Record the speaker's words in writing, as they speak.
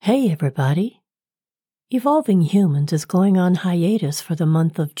Hey everybody! Evolving Humans is going on hiatus for the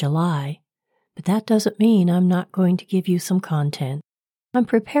month of July, but that doesn't mean I'm not going to give you some content. I'm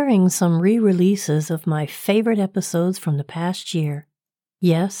preparing some re-releases of my favorite episodes from the past year.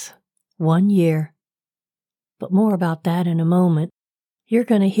 Yes, 1 year. But more about that in a moment. You're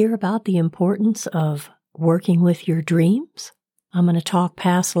going to hear about the importance of working with your dreams. I'm going to talk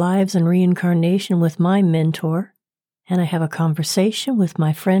past lives and reincarnation with my mentor. And I have a conversation with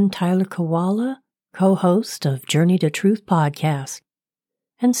my friend Tyler Koala, co-host of Journey to Truth podcast.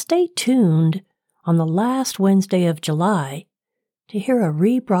 And stay tuned on the last Wednesday of July to hear a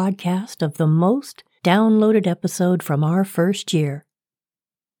rebroadcast of the most downloaded episode from our first year.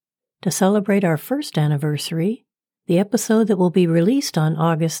 To celebrate our first anniversary, the episode that will be released on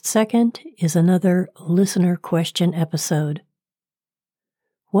August 2nd is another listener question episode.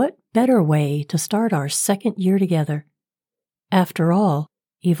 What better way to start our second year together? After all,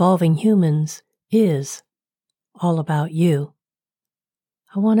 Evolving Humans is all about you.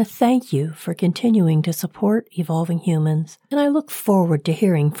 I want to thank you for continuing to support Evolving Humans, and I look forward to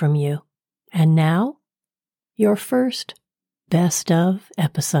hearing from you. And now, your first Best Of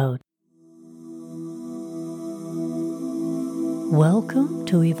episode. Welcome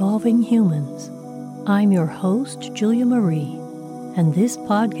to Evolving Humans. I'm your host, Julia Marie. And this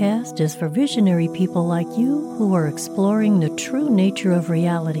podcast is for visionary people like you who are exploring the true nature of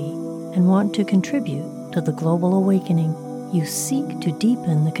reality and want to contribute to the global awakening. You seek to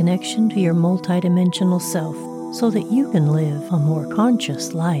deepen the connection to your multidimensional self so that you can live a more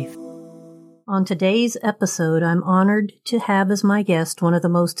conscious life. On today's episode, I'm honored to have as my guest one of the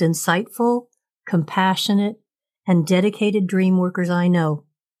most insightful, compassionate, and dedicated dream workers I know.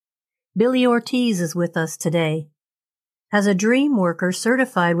 Billie Ortiz is with us today. As a dream worker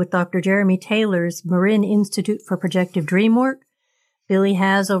certified with Dr. Jeremy Taylor's Marin Institute for Projective Dream Work, Billie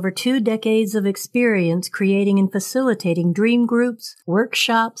has over 2 decades of experience creating and facilitating dream groups,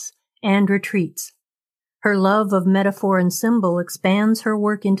 workshops, and retreats. Her love of metaphor and symbol expands her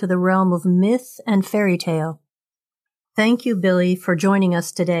work into the realm of myth and fairy tale. Thank you, Billie, for joining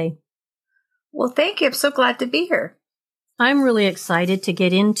us today. Well, thank you. I'm so glad to be here. I'm really excited to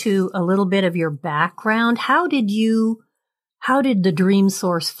get into a little bit of your background. How did the dream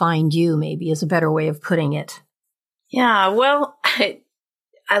source find you, maybe is a better way of putting it? Yeah, well,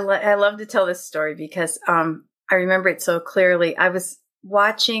 I love to tell this story because I remember it so clearly. I was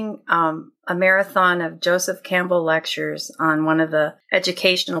watching a marathon of Joseph Campbell lectures on one of the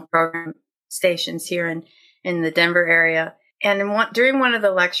educational program stations here in the Denver area. And during one of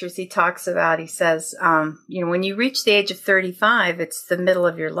the lectures, he says, when you reach the age of 35, it's the middle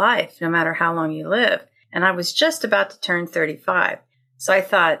of your life, no matter how long you live. And I was just about to turn 35. So I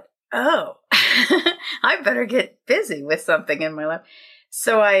thought, I better get busy with something in my life.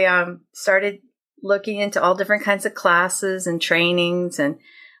 So I started looking into all different kinds of classes and trainings and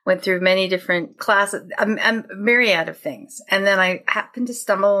went through many different classes, a myriad of things. And then I happened to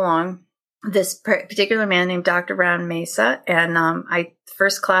stumble along this particular man named Dr. Brown Mesa. And the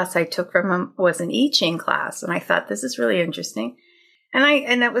first class I took from him was an I Ching class. And I thought, this is really interesting.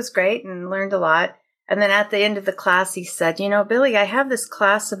 And that was great and learned a lot. And then at the end of the class, he said, Billie, I have this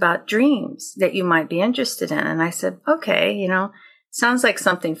class about dreams that you might be interested in. And I said, okay, sounds like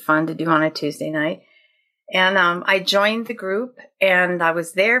something fun to do on a Tuesday night. And I joined the group and I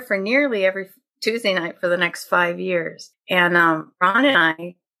was there for nearly every Tuesday night for the next 5 years. And Ron and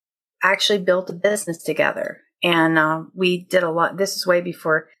I actually built a business together. And we did a lot. This is way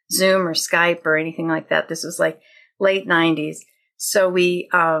before Zoom or Skype or anything like that. This was like late 90s. So we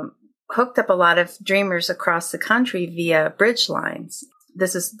hooked up a lot of dreamers across the country via bridge lines.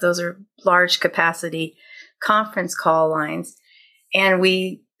 Those are large capacity conference call lines. And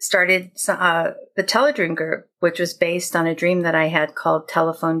we started the Teledream group, which was based on a dream that I had called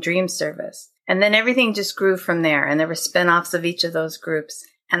Telephone Dream Service. And then everything just grew from there. And there were spinoffs of each of those groups.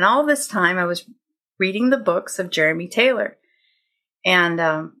 And all this time I was reading the books of Jeremy Taylor.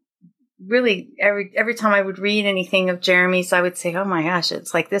 And really, every time I would read anything of Jeremy's, I would say, oh my gosh,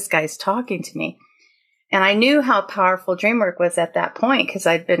 it's like this guy's talking to me. And I knew how powerful dream work was at that point because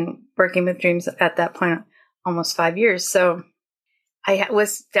I'd been working with dreams at that point almost 5 years. So I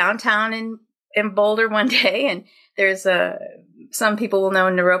was downtown in Boulder one day, and there's some people will know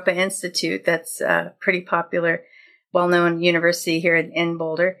Naropa Institute. That's a pretty popular, well-known university here in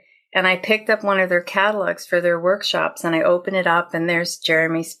Boulder. And I picked up one of their catalogs for their workshops and I opened it up and there's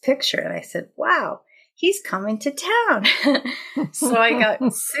Jeremy's picture. And I said, wow, he's coming to town. So I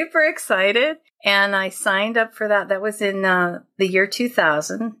got super excited and I signed up for that. That was in the year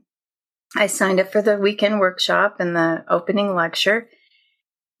 2000. I signed up for the weekend workshop and the opening lecture.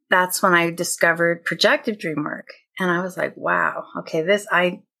 that's when I discovered projective dream work. And I was like, wow, okay,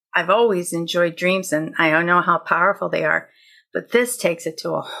 I've always enjoyed dreams and I know how powerful they are, but this takes it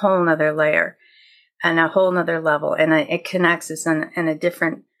to a whole nother layer and a whole nother level. And it connects us in a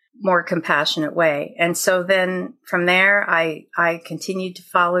different, more compassionate way. And so then from there, I continued to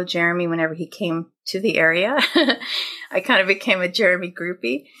follow Jeremy whenever he came to the area. I kind of became a Jeremy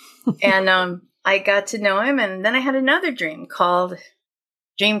groupie and, I got to know him. And then I had another dream called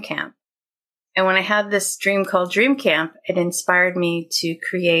Dream Camp. And when I had this dream called Dream Camp, it inspired me to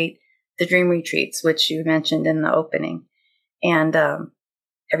create the dream retreats, which you mentioned in the opening. And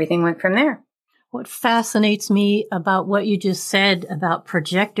everything went from there. What fascinates me about what you just said about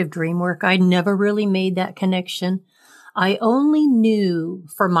projective dream work, I never really made that connection. I only knew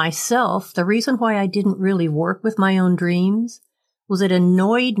for myself, the reason why I didn't really work with my own dreams was it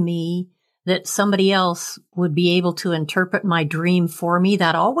annoyed me that somebody else would be able to interpret my dream for me.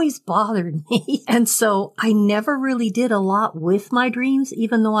 That always bothered me. And so I never really did a lot with my dreams,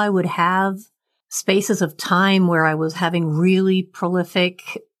 even though I would have spaces of time where I was having really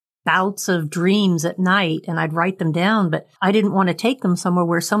prolific bouts of dreams at night and I'd write them down, but I didn't want to take them somewhere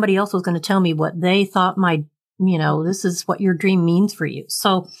where somebody else was going to tell me what they thought this is what your dream means for you.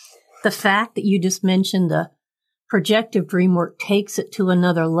 So the fact that you just mentioned the projective dream work takes it to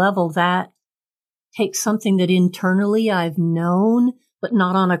another level. That takes something that internally I've known, but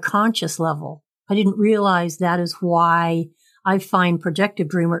not on a conscious level. I didn't realize that is why I find projective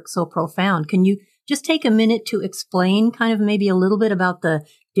dream work so profound. Can you just take a minute to explain kind of maybe a little bit about the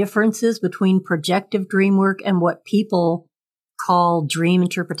differences between projective dream work and what people call dream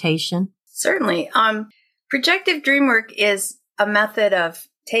interpretation? Certainly. Projective dream work is a method of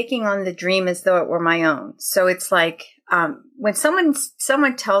taking on the dream as though it were my own. So it's like when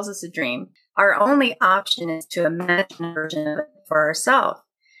someone tells us a dream, our only option is to imagine a version of it for ourselves.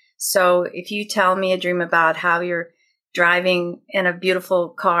 So if you tell me a dream about how you're driving in a beautiful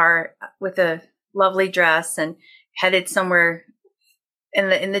car with a lovely dress and headed somewhere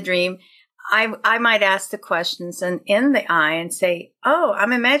in the dream, I might ask the questions and in the I and say, oh,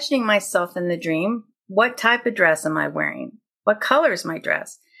 I'm imagining myself in the dream. What type of dress am I wearing? What color is my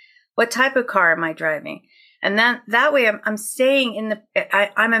dress? What type of car am I driving? And that way I'm staying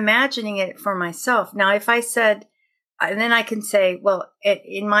I'm imagining it for myself. Now, if I said, and then I can say, well,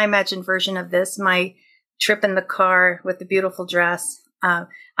 in my imagined version of this, my trip in the car with the beautiful dress,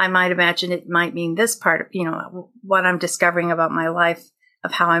 I might imagine it might mean this part of, what I'm discovering about my life,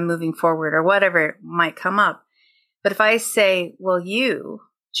 of how I'm moving forward or whatever might come up. But if I say, well, you,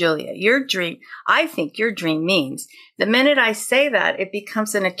 Julia, your dream, I think your dream means, the minute I say that, it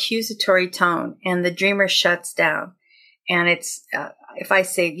becomes an accusatory tone and the dreamer shuts down. And it's, if I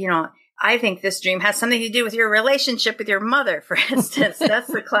say, I think this dream has something to do with your relationship with your mother, for instance,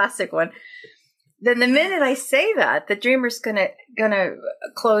 that's the classic one. Then the minute I say that, the dreamer's gonna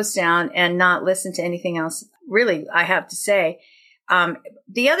close down and not listen to anything else really I have to say.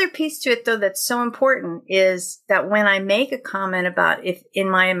 The other piece to it, though, that's so important is that when I make a comment about if in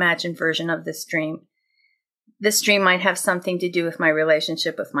my imagined version of this dream might have something to do with my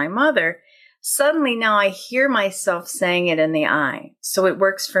relationship with my mother, suddenly now I hear myself saying it in the I. So it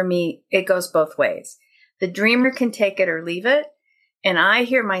works for me. It goes both ways. The dreamer can take it or leave it. And I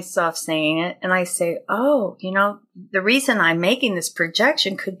hear myself saying it and I say, oh, the reason I'm making this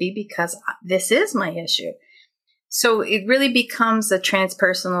projection could be because this is my issue. So it really becomes a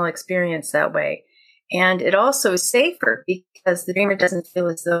transpersonal experience that way. And it also is safer because the dreamer doesn't feel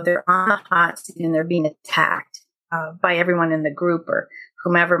as though they're on the hot seat and they're being attacked by everyone in the group or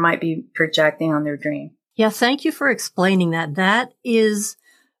whomever might be projecting on their dream. Yeah, thank you for explaining that. That is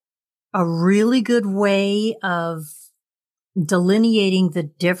a really good way of delineating the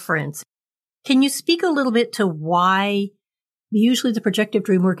difference. Can you speak a little bit to why usually the projective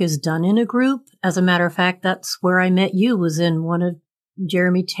dream work is done in a group? As a matter of fact, that's where I met you, was in one of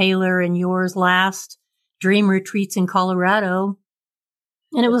Jeremy Taylor and yours last dream retreats in Colorado.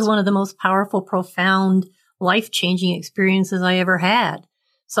 And it was one of the most powerful, profound, life-changing experiences I ever had.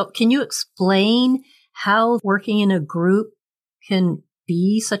 So can you explain how working in a group can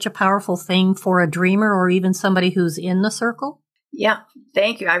be such a powerful thing for a dreamer or even somebody who's in the circle? Yeah,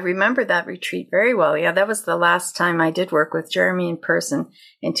 thank you. I remember that retreat very well. Yeah, that was the last time I did work with Jeremy in person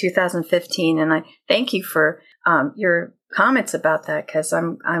in 2015. And I thank you for your comments about that because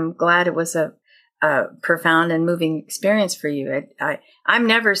I'm glad it was a profound and moving experience for you. I'm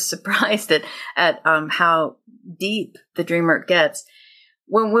never surprised at how deep the dream work gets.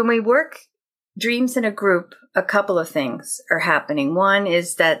 When we work dreams in a group, a couple of things are happening. One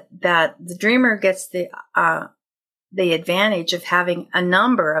is that the dreamer gets the the advantage of having a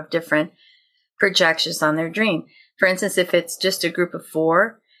number of different projections on their dream. For instance, if it's just a group of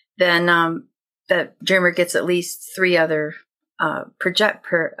 4, then the dreamer gets at least 3 other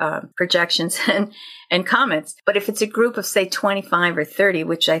projections and comments. But if it's a group of, say, 25 or 30,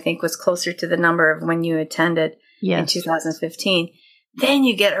 which I think was closer to the number of when you attended in 2015, then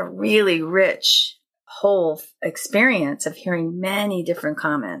you get a really rich whole experience of hearing many different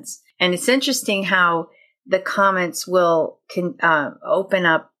comments. And it's interesting how the comments can open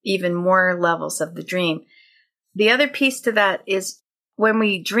up even more levels of the dream. The other piece to that is when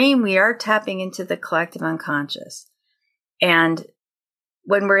we dream, we are tapping into the collective unconscious. And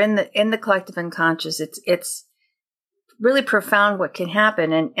when we're in the collective unconscious, it's really profound what can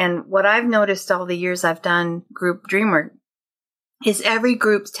happen. And what I've noticed all the years I've done group dream work is every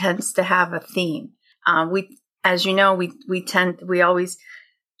group tends to have a theme. As you know, we always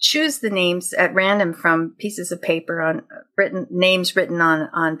choose the names at random from pieces of paper names written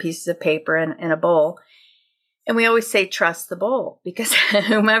on pieces of paper in a bowl. And we always say, trust the bowl, because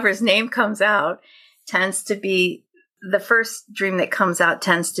whomever's name comes out tends to be the first dream that comes out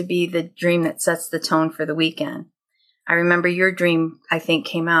tends to be the dream that sets the tone for the weekend. I remember your dream, I think,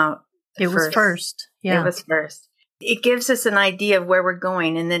 came out. It was first. Yeah. It was first. It gives us an idea of where we're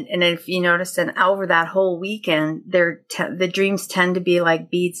going. And if you notice, then over that whole weekend, the dreams tend to be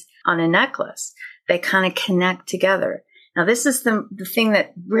like beads on a necklace. They kind of connect together. Now, this is the thing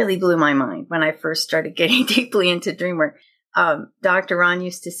that really blew my mind when I first started getting deeply into dream work. Dr. Ron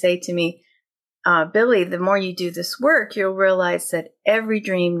used to say to me, Billie, the more you do this work, you'll realize that every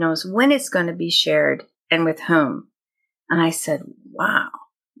dream knows when it's going to be shared and with whom. And I said, wow,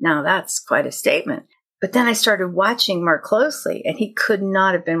 now that's quite a statement. But then I started watching more closely, and he could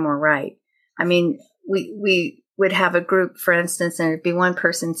not have been more right. I mean, we would have a group, for instance, and it'd be one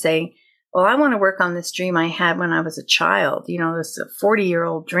person saying, well, I want to work on this dream I had when I was a child. You know, this is a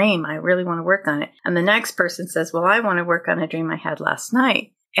 40-year-old dream. I really want to work on it. And the next person says, well, I want to work on a dream I had last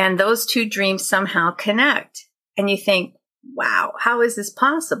night. And those 2 dreams somehow connect. And you think, wow, how is this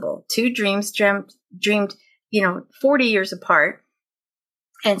possible? 2 dreams dreamed, 40 years apart.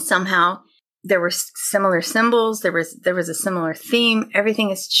 And somehow there were similar symbols. There was a similar theme. Everything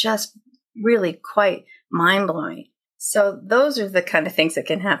is just really quite mind-blowing. So those are the kind of things that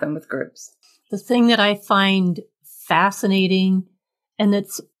can happen with groups. The thing that I find fascinating, and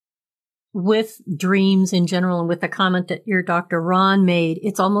that's with dreams in general, and with the comment that your Dr. Ron made,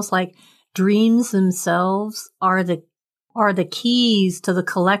 it's almost like dreams themselves are the keys to the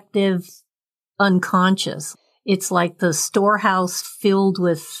collective unconscious. It's like the storehouse filled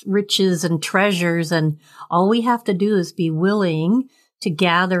with riches and treasures, and all we have to do is be willing to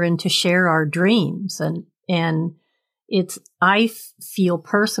gather and to share our dreams. And I feel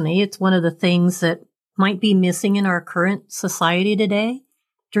personally, it's one of the things that might be missing in our current society today.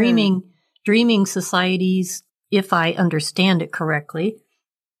 Dreaming societies, if I understand it correctly,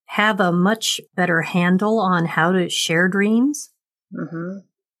 have a much better handle on how to share dreams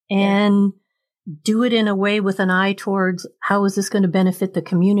and do it in a way with an eye towards how is this going to benefit the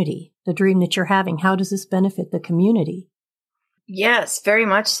community? The dream that you're having, how does this benefit the community? Yes, very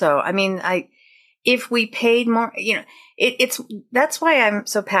much so. I mean, if we paid more, that's why I'm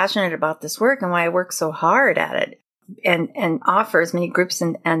so passionate about this work and why I work so hard at it and offer as many groups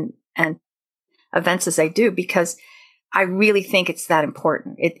and events as I do, because I really think it's that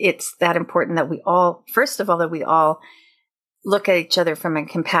important. It's that important that we all, first of all, that we all look at each other from a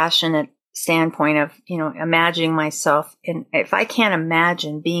compassionate standpoint of, imagining myself. And if I can't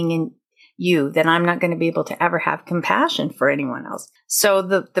imagine being in you, then I'm not going to be able to ever have compassion for anyone else. So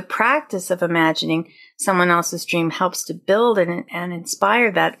the practice of imagining someone else's dream helps to build and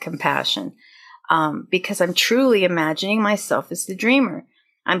inspire that compassion, because I'm truly imagining myself as the dreamer.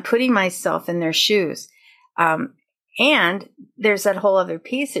 I'm putting myself in their shoes. And there's that whole other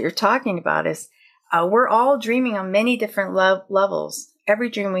piece that you're talking about is we're all dreaming on many different levels, every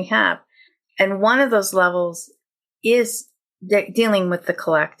dream we have. And one of those levels is dealing with the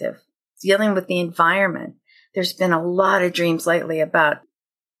collective, dealing with the environment. There's been a lot of dreams lately about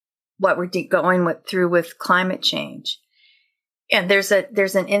what we're going through with climate change. And there's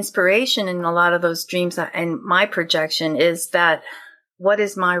an inspiration in a lot of those dreams. And my projection is that what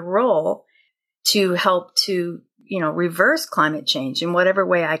is my role to help to, reverse climate change in whatever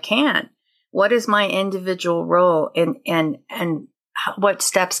way I can? What is my individual role and what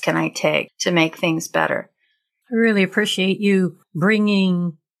steps can I take to make things better? I really appreciate you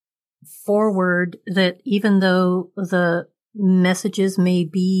bringing forward that even though the messages may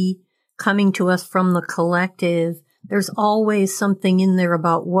be coming to us from the collective, there's always something in there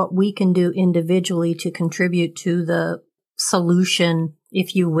about what we can do individually to contribute to the solution,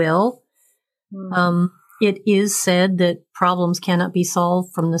 if you will. It is said that problems cannot be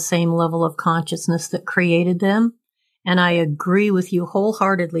solved from the same level of consciousness that created them. And I agree with you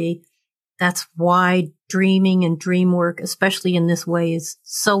wholeheartedly. That's why dreaming and dream work, especially in this way, is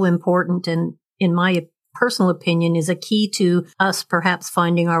so important. And in my personal opinion, is a key to us perhaps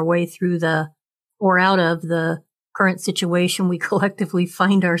finding our way through or out of the current situation we collectively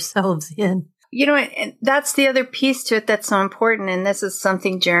find ourselves in. You know, and that's the other piece to it that's so important. And this is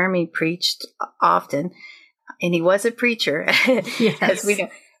something Jeremy preached often. And he was a preacher, yes. as we know.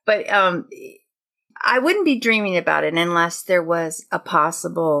 But I wouldn't be dreaming about it unless there was a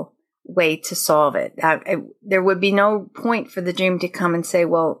possible way to solve it. There would be no point for the dream to come and say,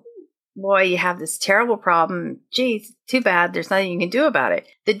 well, boy, you have this terrible problem. Geez, too bad. There's nothing you can do about it.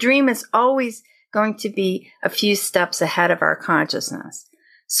 The dream is always going to be a few steps ahead of our consciousness.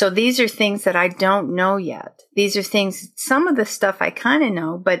 So these are things that I don't know yet. These are things, some of the stuff I kind of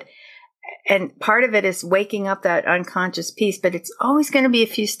know, and part of it is waking up that unconscious piece, but it's always going to be a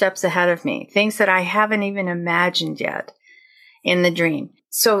few steps ahead of me, things that I haven't even imagined yet in the dream.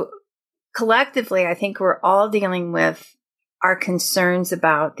 So collectively, I think we're all dealing with our concerns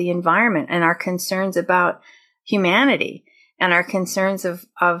about the environment and our concerns about humanity and our concerns of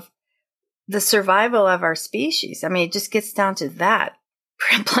the survival of our species. I mean, it just gets down to that.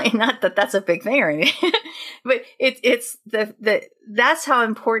 Not that that's a big thing or anything, but that's how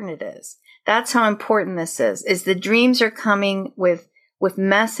important it is. That's how important this is the dreams are coming with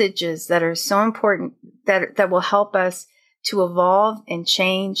messages that are so important that will help us to evolve and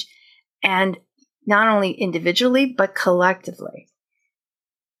change, and not only individually, but collectively.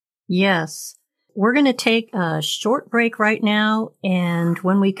 Yes. We're going to take a short break right now. And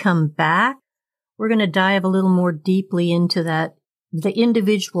when we come back, we're going to dive a little more deeply into the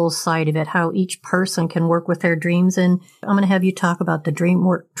individual side of it, how each person can work with their dreams. And I'm going to have you talk about the Dream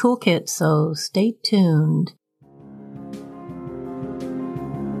Work Toolkit. So stay tuned.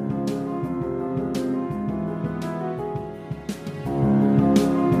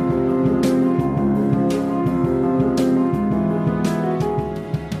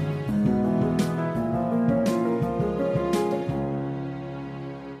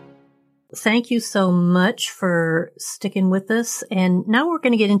 Thank you so much for sticking with us. And now we're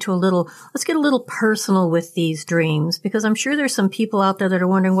going to get into let's get a little personal with these dreams, because I'm sure there's some people out there that are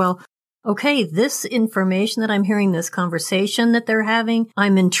wondering, well, okay, this information that I'm hearing, this conversation that they're having,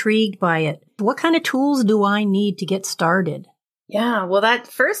 I'm intrigued by it. What kind of tools do I need to get started? Yeah, well,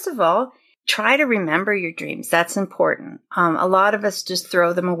 first of all, try to remember your dreams. That's important. A lot of us just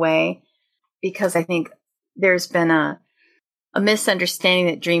throw them away because I think there's been a misunderstanding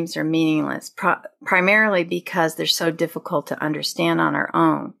that dreams are meaningless, primarily because they're so difficult to understand on our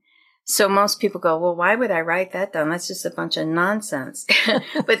own. So most people go, well, why would I write that down? That's just a bunch of nonsense.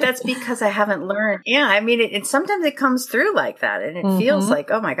 But that's because I haven't learned. Yeah, I mean, and sometimes it comes through like that, and it feels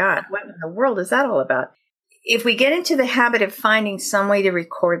like, oh my God, what in the world is that all about? If we get into the habit of finding some way to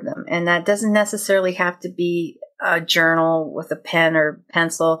record them, and that doesn't necessarily have to be a journal with a pen or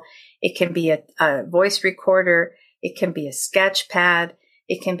pencil, it can be a voice recorder. It can be a sketch pad.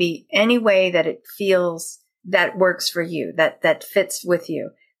 It can be any way that it feels that works for you, that fits with you.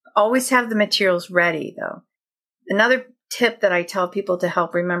 Always have the materials ready, though. Another tip that I tell people to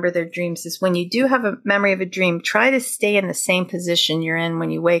help remember their dreams is when you do have a memory of a dream, try to stay in the same position you're in when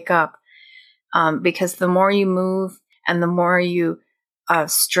you wake up, because the more you move and the more you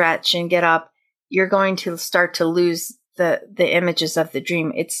stretch and get up, you're going to start to lose the images of the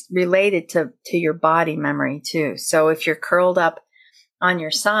dream. It's related to your body memory too. So if you're curled up on your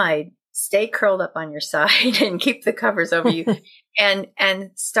side, stay curled up on your side and keep the covers over you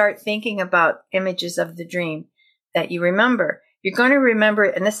and start thinking about images of the dream that you remember. You're going to remember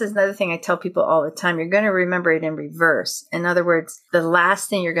it. And this is another thing I tell people all the time. You're going to remember it in reverse. In other words, the last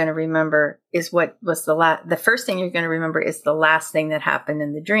thing you're going to remember is what was the first thing you're going to remember is the last thing that happened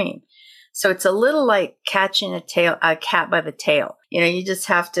in the dream. So it's a little like catching a cat by the tail. You know, you just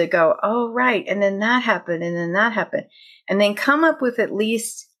have to go, oh, right. And then that happened. And then that happened. And then come up with at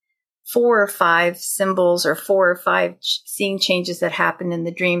least 4 or 5 symbols or 4 or 5 scene changes that happened in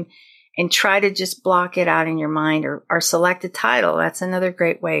the dream, and try to just block it out in your mind, or select a title. That's another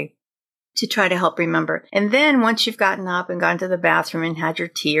great way to try to help remember. And then once you've gotten up and gone to the bathroom and had your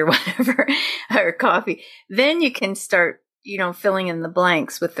tea or whatever, or coffee, then you can start filling in the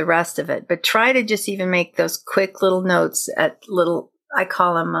blanks with the rest of it. But try to just even make those quick little notes I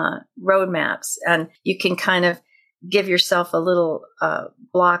call them road maps. And you can kind of give yourself a little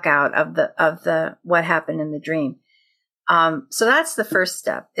block out of the what happened in the dream. So that's the first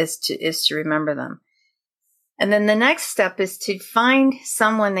step is to remember them. And then the next step is to find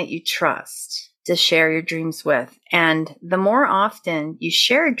someone that you trust to share your dreams with. And the more often you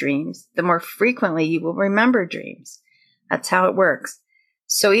share dreams, the more frequently you will remember dreams. That's how it works.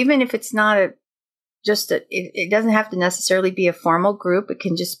 So even if it's not it doesn't have to necessarily be a formal group. It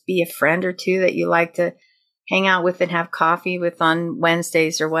can just be a friend or two that you like to hang out with and have coffee with on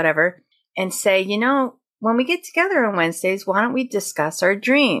Wednesdays or whatever, and say, when we get together on Wednesdays, why don't we discuss our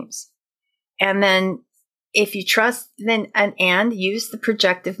dreams? And then if you trust, and use the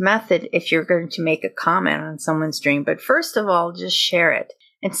projective method if you're going to make a comment on someone's dream. But first of all, just share it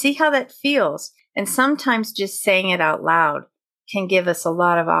and see how that feels. And sometimes just saying it out loud can give us a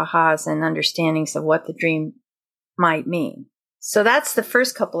lot of ahas and understandings of what the dream might mean. So that's the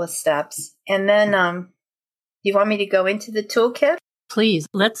first couple of steps. And then, you want me to go into the toolkit? Please,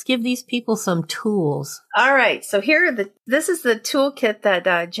 let's give these people some tools. All right. So this is the toolkit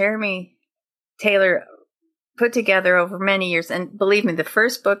that Jeremy Taylor put together over many years. And believe me, the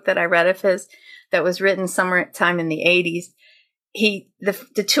first book that I read of his that was written sometime in the 80s,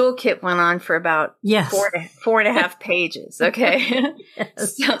 the toolkit went on for about four and a half pages. Okay.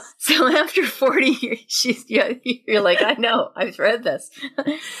 Yes. So after 40 years, you're like, I know, I've read this.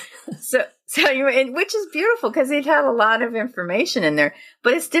 So which is beautiful because it had a lot of information in there,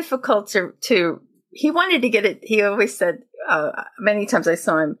 but it's difficult to he wanted to get it. He always said, many times I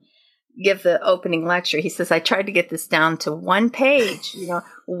saw him give the opening lecture. He says, I tried to get this down to one page,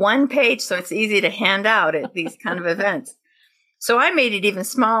 one page. So it's easy to hand out at these kind of events. So I made it even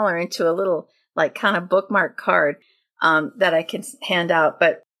smaller into a little like kind of bookmark card, that I can hand out.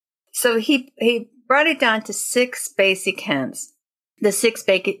 But so he brought it down to 6 basic hints. The 6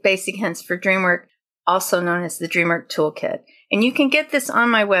 basic hints for dream work, also known as the Dream Work Toolkit. And you can get this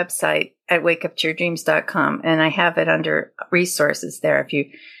on my website at wakeuptoyourdreams.com. And I have it under resources there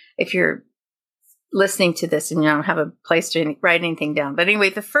if you're listening to this and you don't have a place to write anything down. But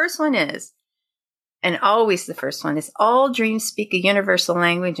anyway, the first one is, and always the first one is, all dreams speak a universal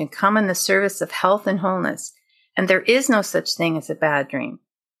language and come in the service of health and wholeness. And there is no such thing as a bad dream.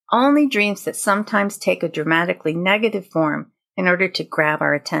 Only dreams that sometimes take a dramatically negative form in order to grab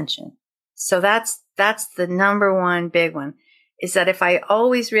our attention. So that's the number one big one, is that if I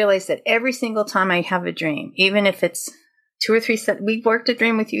always realize that every single time I have a dream, even if it's 2 or 3 we worked a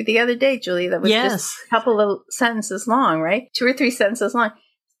dream with you the other day, Julie, that was just a couple of sentences long, right? 2 or 3 sentences long.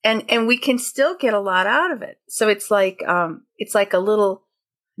 And we can still get a lot out of it. So it's like a little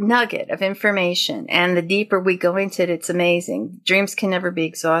nugget of information. And the deeper we go into it, it's amazing. Dreams can never be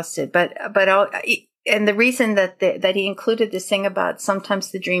exhausted. And the reason that he included this thing about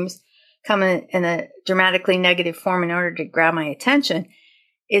sometimes the dreams come in a dramatically negative form in order to grab my attention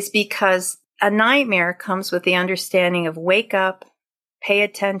is because a nightmare comes with the understanding of wake up, pay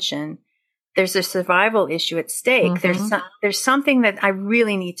attention. There's a survival issue at stake. Mm-hmm. There's something that I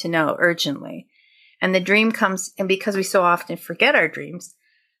really need to know urgently. And the dream comes, and because we so often forget our dreams,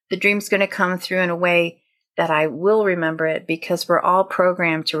 the dream's going to come through in a way that I will remember it, because we're all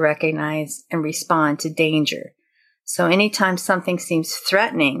programmed to recognize and respond to danger. So anytime something seems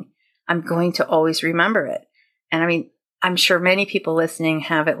threatening, I'm going to always remember it. And I mean, I'm sure many people listening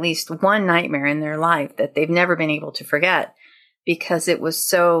have at least one nightmare in their life that they've never been able to forget, because it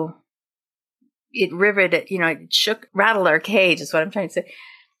was it riveted, it rattled our cage is what I'm trying to say.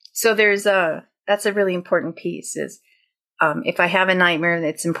 So that's a really important piece is, if I have a nightmare,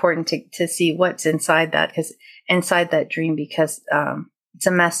 it's important to see what's inside that dream, because it's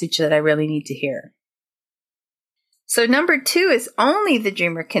a message that I really need to hear. So number 2 is only the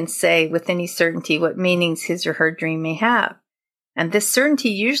dreamer can say with any certainty what meanings his or her dream may have. And this certainty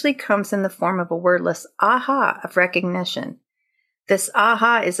usually comes in the form of a wordless aha of recognition. This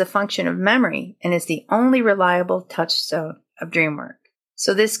aha is a function of memory and is the only reliable touchstone of dream work.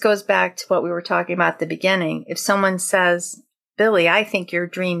 So this goes back to what we were talking about at the beginning. If someone says, Billie, I think your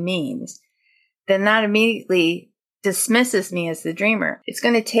dream means, then that immediately dismisses me as the dreamer. It's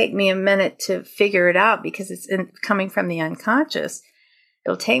going to take me a minute to figure it out because it's coming from the unconscious.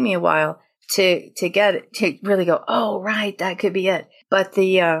 It'll take me a while to get it, to really go, oh, right, that could be it. But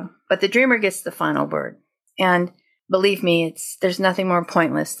the dreamer gets the final word. And believe me, there's nothing more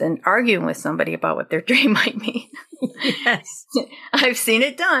pointless than arguing with somebody about what their dream might mean. Yes. I've seen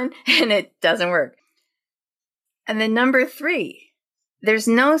it done, and it doesn't work. And then number 3, there's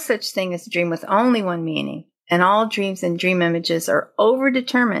no such thing as a dream with only one meaning, and all dreams and dream images are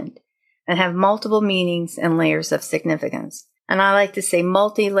overdetermined and have multiple meanings and layers of significance. And I like to say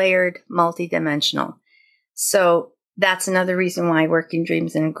multi-layered, multi-dimensional. So that's another reason why working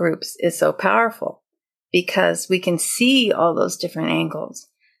dreams in groups is so powerful. because we can see all those different angles.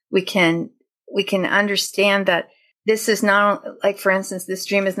 We can understand that this is not, like, for instance, this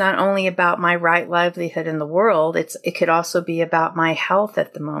dream is not only about my right livelihood in the world. It could also be about my health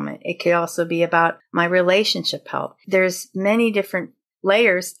at the moment. It could also be about my relationship health. There's many different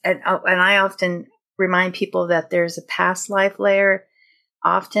layers. And I often remind people that there's a past life layer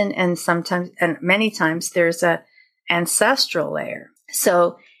often, and sometimes, and many times, there's a ancestral layer.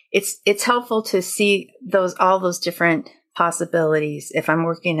 So it's helpful to see all those different possibilities if I'm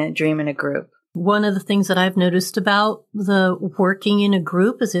working a dream in a group. One of the things that I've noticed about the working in a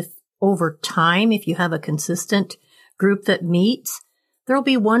group is if over time, if you have a consistent group that meets, there'll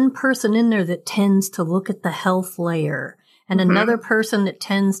be one person in there that tends to look at the health layer and another person that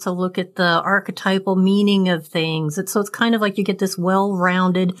tends to look at the archetypal meaning of things. So it's kind of like you get this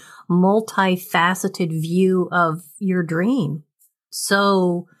well-rounded, multifaceted view of your dream.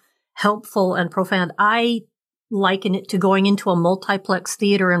 So helpful and profound. I liken it to going into a multiplex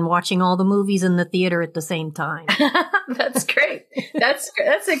theater and watching all the movies in the theater at the same time. That's great. That's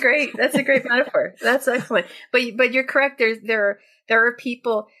a great metaphor. That's excellent. But you're correct. There are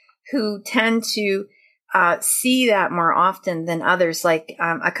people who tend to see that more often than others. Like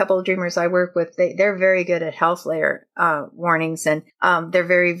a couple of dreamers I work with, they're very good at health layer warnings, and they're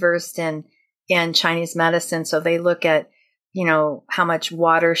very versed in Chinese medicine. So they look at, how much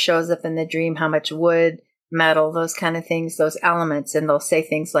water shows up in the dream, how much wood, metal, those kind of things, those elements. And they'll say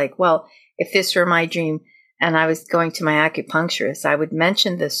things like, well, if this were my dream and I was going to my acupuncturist, I would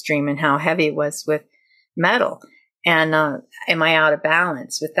mention this dream and how heavy it was with metal. And am I out of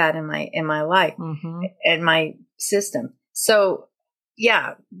balance with that in my life and my system? So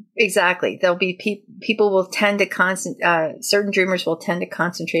yeah, exactly. There'll be people will tend to certain dreamers will tend to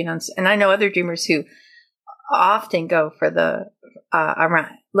concentrate on, and I know other dreamers who often go for the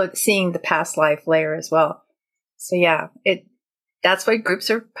seeing the past life layer as well. So yeah, that's why groups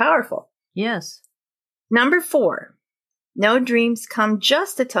are powerful. Yes. Number 4, no dreams come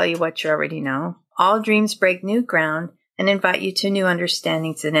just to tell you what you already know. All dreams break new ground and invite you to new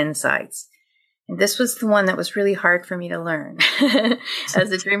understandings and insights. And this was the one that was really hard for me to learn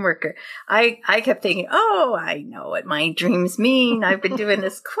as a dream worker. I kept thinking, I know what my dreams mean. I've been doing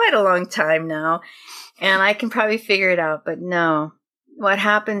this quite a long time now, and I can probably figure it out. But no, what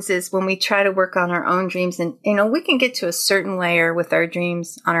happens is when we try to work on our own dreams, and, we can get to a certain layer with our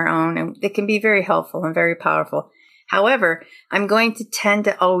dreams on our own, and it can be very helpful and very powerful. However, I'm going to tend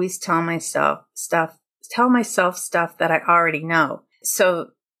to always tell myself stuff that I already know. So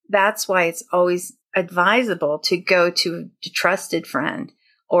that's why it's always advisable to go to a trusted friend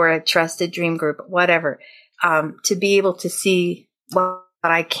or a trusted dream group, whatever, to be able to see what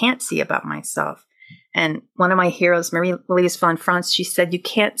I can't see about myself. And one of my heroes, Marie-Louise von Franz, she said, you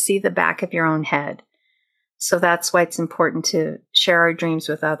can't see the back of your own head. So that's why it's important to share our dreams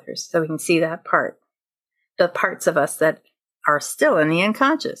with others so we can see that part, the parts of us that are still in the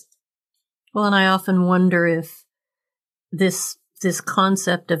unconscious. Well, and I often wonder if this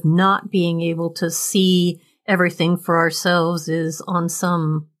concept of not being able to see everything for ourselves is on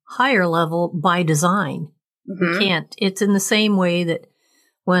some higher level by design. We can't. It's in the same way that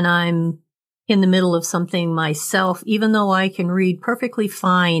when I'm in the middle of something myself, even though I can read perfectly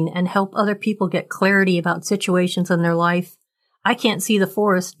fine and help other people get clarity about situations in their life, I can't see the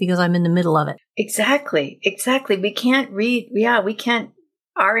forest because I'm in the middle of it. Exactly. We can't read. Yeah, we can't.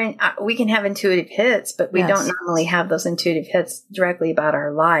 We can have intuitive hits, but we don't normally have those intuitive hits directly about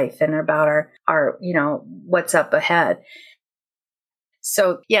our life and about our what's up ahead.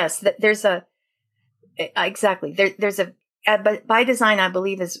 So yes, there's but by design, I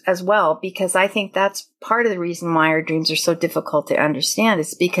believe as well, because I think that's part of the reason why our dreams are so difficult to understand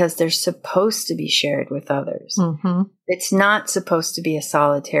is because they're supposed to be shared with others. It's not supposed to be a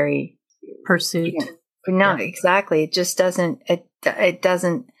solitary pursuit. No, exactly. It just doesn't. It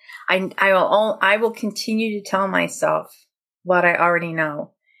doesn't. I will continue to tell myself what I already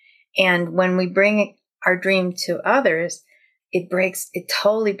know, and when we bring our dream to others, it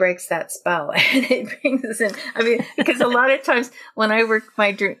totally breaks that spell, and it brings us in. I mean, because a lot of times when I work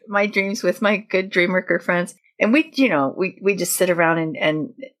my dreams with my good dream worker friends, and we just sit around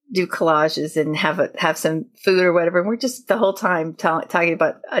and do collages and have some food or whatever, and we're just the whole time talking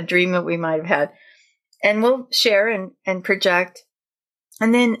about a dream that we might have had. And we'll share and project.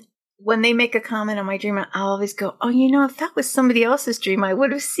 And then when they make a comment on my dream, I'll always go, if that was somebody else's dream, I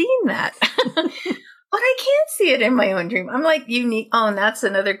would have seen that. But I can't see it in my own dream. I'm like unique. Oh, and that's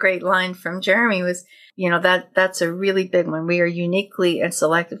another great line from Jeremy was, that's a really big one. We are uniquely and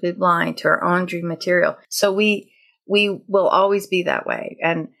selectively blind to our own dream material. So we will always be that way.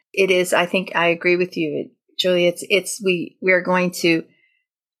 And It is. I think I agree with you, Julie. We are going to,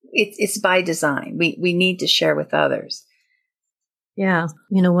 it's by design. We need to share with others. Yeah.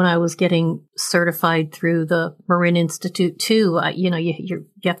 When I was getting certified through the Marin Institute too, you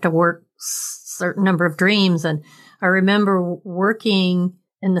have to work certain number of dreams. And I remember working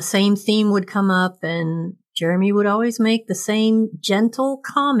and the same theme would come up and Jeremy would always make the same gentle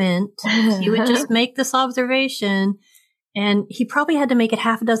comment. He would just make this observation and he probably had to make it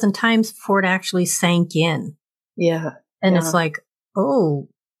half a dozen times before it actually sank in. Yeah. And it's like, oh.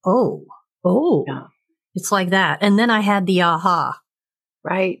 Yeah. It's like that. And then I had the aha.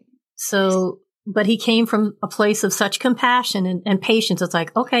 Right. So, but he came from a place of such compassion and patience. It's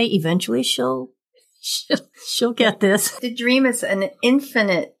like, okay, eventually she'll get this. The dream is an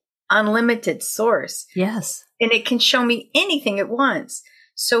infinite, unlimited source. Yes. And it can show me anything it wants.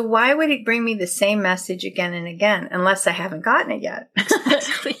 So why would it bring me the same message again and again, unless I haven't gotten it yet?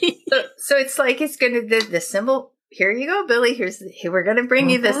 Exactly. So it's like, it's going to, the symbol, here you go, Billie. Here, we're going to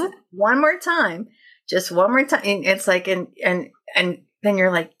bring you this one more time. Just one more time. And it's like, and then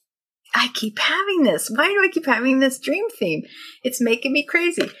you're like, I keep having this. Why do I keep having this dream theme? It's making me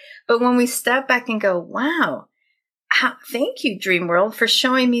crazy. But when we step back and go, wow, thank you, Dream World, for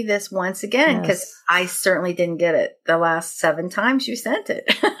showing me this once again, because I certainly didn't get it the last 7 times you sent it.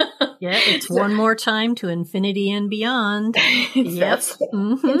 Yeah, it's one more time to infinity and beyond. Yes.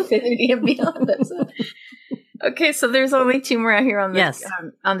 Infinity and beyond. That's it. Okay, so there's only 2 more out here on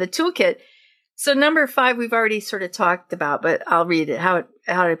the on the toolkit. So number 5, we've already sort of talked about, but I'll read it, how it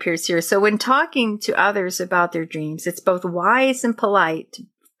appears here. So when talking to others about their dreams, it's both wise and polite to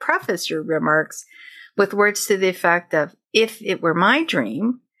preface your remarks with words to the effect of, if it were my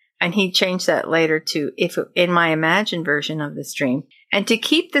dream, and he changed that later to, if in my imagined version of this dream, and to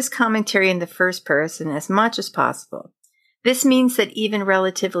keep this commentary in the first person as much as possible. This means that even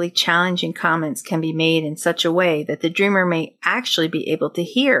relatively challenging comments can be made in such a way that the dreamer may actually be able to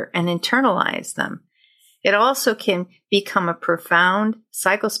hear and internalize them. It also can become a profound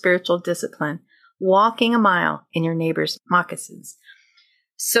psychospiritual discipline, walking a mile in your neighbor's moccasins.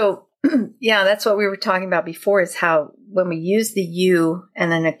 So, yeah, that's what we were talking about before, is how when we use the you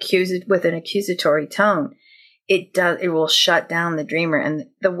and then with an accusatory tone, it will shut down the dreamer, and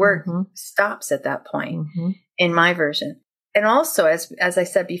the work stops at that point in my version. And also, as I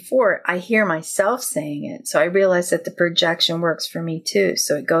said before, I hear myself saying it. So I realize that the projection works for me too.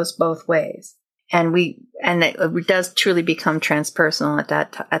 So it goes both ways. And it does truly become transpersonal at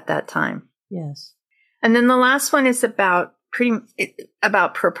that time. Yes. And then the last one is about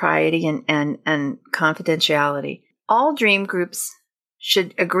propriety and confidentiality. All dream groups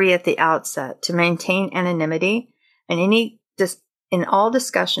should agree at the outset to maintain anonymity in all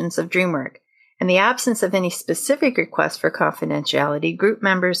discussions of dream work. In the absence of any specific request for confidentiality, group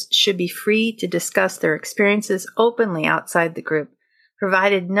members should be free to discuss their experiences openly outside the group,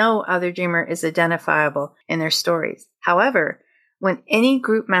 provided no other dreamer is identifiable in their stories. However, when any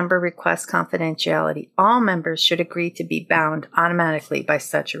group member requests confidentiality, all members should agree to be bound automatically by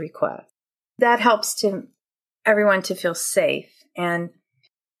such a request. That helps everyone to feel safe. And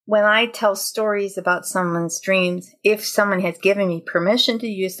when I tell stories about someone's dreams, if someone has given me permission to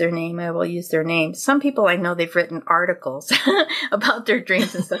use their name, I will use their name. Some people, I know they've written articles about their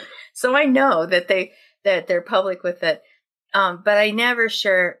dreams and stuff. So I know that they're public with it. But I never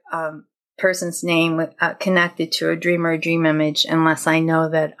share person's name connected to a dream or a dream image unless I know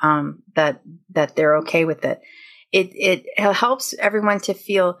that they're okay with it. It helps everyone to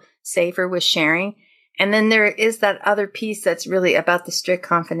feel safer with sharing. And then there is that other piece that's really about the strict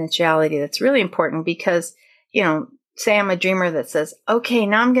confidentiality that's really important because, say I'm a dreamer that says, okay,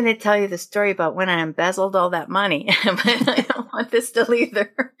 now I'm going to tell you the story about when I embezzled all that money, but I don't want this to leave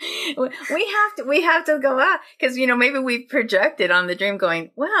there. We have to go out because, maybe we projected on the dream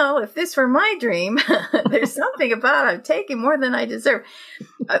going, well, if this were my dream, there's something about I'm taking more than I deserve.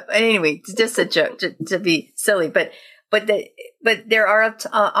 Anyway, it's just a joke to be silly, but there are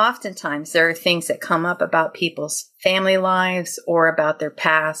oftentimes there are things that come up about people's family lives or about their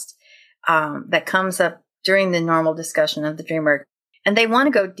past that comes up during the normal discussion of the dream work. And they want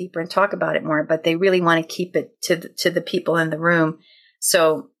to go deeper and talk about it more, but they really want to keep it to the people in the room.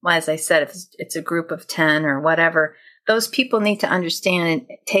 So as I said, if it's a group of 10 or whatever, those people need to understand and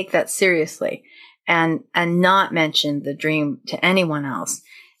take that seriously and not mention the dream to anyone else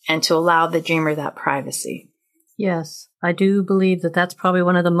and to allow the dreamer that privacy. Yes, I do believe that that's probably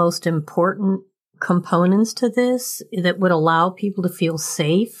one of the most important components to this that would allow people to feel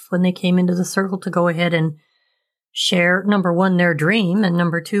safe when they came into the circle to go ahead and share, number one, their dream, and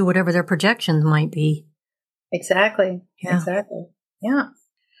number two, whatever their projections might be. Exactly. Yeah. Exactly. Yeah.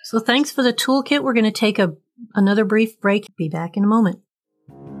 So thanks for the toolkit. We're going to take another brief break. Be back in a moment.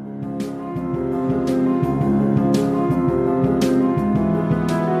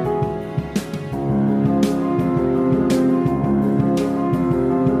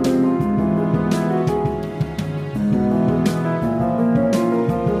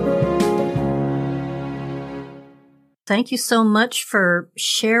 Thank you so much for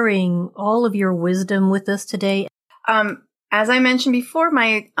sharing all of your wisdom with us today. As I mentioned before,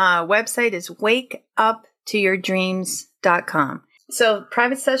 my website is wakeuptoyourdreams.com. So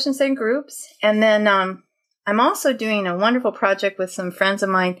private sessions and groups. And then I'm also doing a wonderful project with some friends of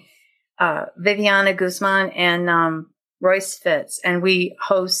mine, Viviana Guzman and Royce Fitz. And we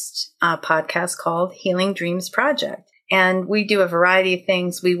host a podcast called Healing Dreams Project. And we do a variety of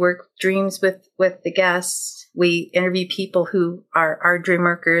things. We work dreams with the guests. We interview people who are dream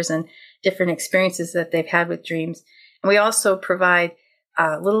workers and different experiences that they've had with dreams. And we also provide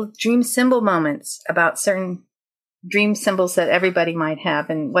little dream symbol moments about certain dream symbols that everybody might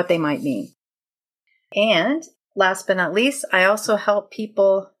have and what they might mean. And last but not least, I also help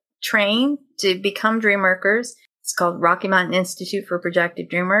people train to become dream workers. It's called Rocky Mountain Institute for Projective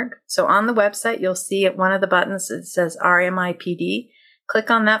Dreamwork. So on the website, you'll see at one of the buttons, it says RMIPD. Click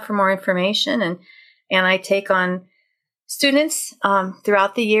on that for more information. And I take on students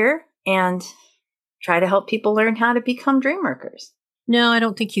throughout the year and try to help people learn how to become dream workers. No, I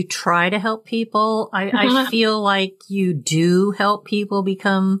don't think you try to help people. I feel like you do help people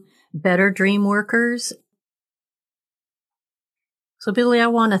become better dream workers. So, Billie, I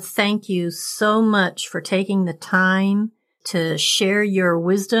want to thank you so much for taking the time to share your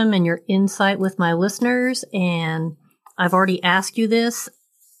wisdom and your insight with my listeners. And I've already asked you this,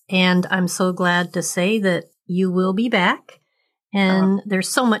 and I'm so glad to say that you will be back. And there's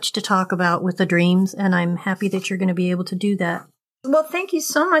so much to talk about with the dreams, and I'm happy that you're going to be able to do that. Well, thank you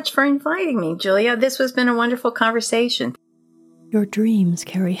so much for inviting me, Julia. This has been a wonderful conversation. Your dreams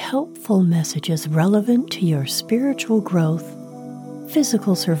carry helpful messages relevant to your spiritual growth,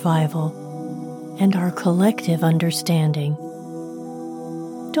 physical survival, and our collective understanding.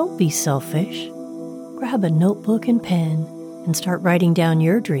 Don't be selfish. Grab a notebook and pen and start writing down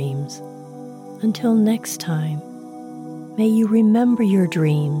your dreams. Until next time, may you remember your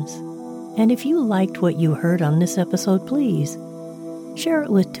dreams. And if you liked what you heard on this episode, please share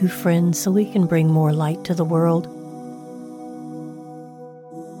it with 2 friends so we can bring more light to the world.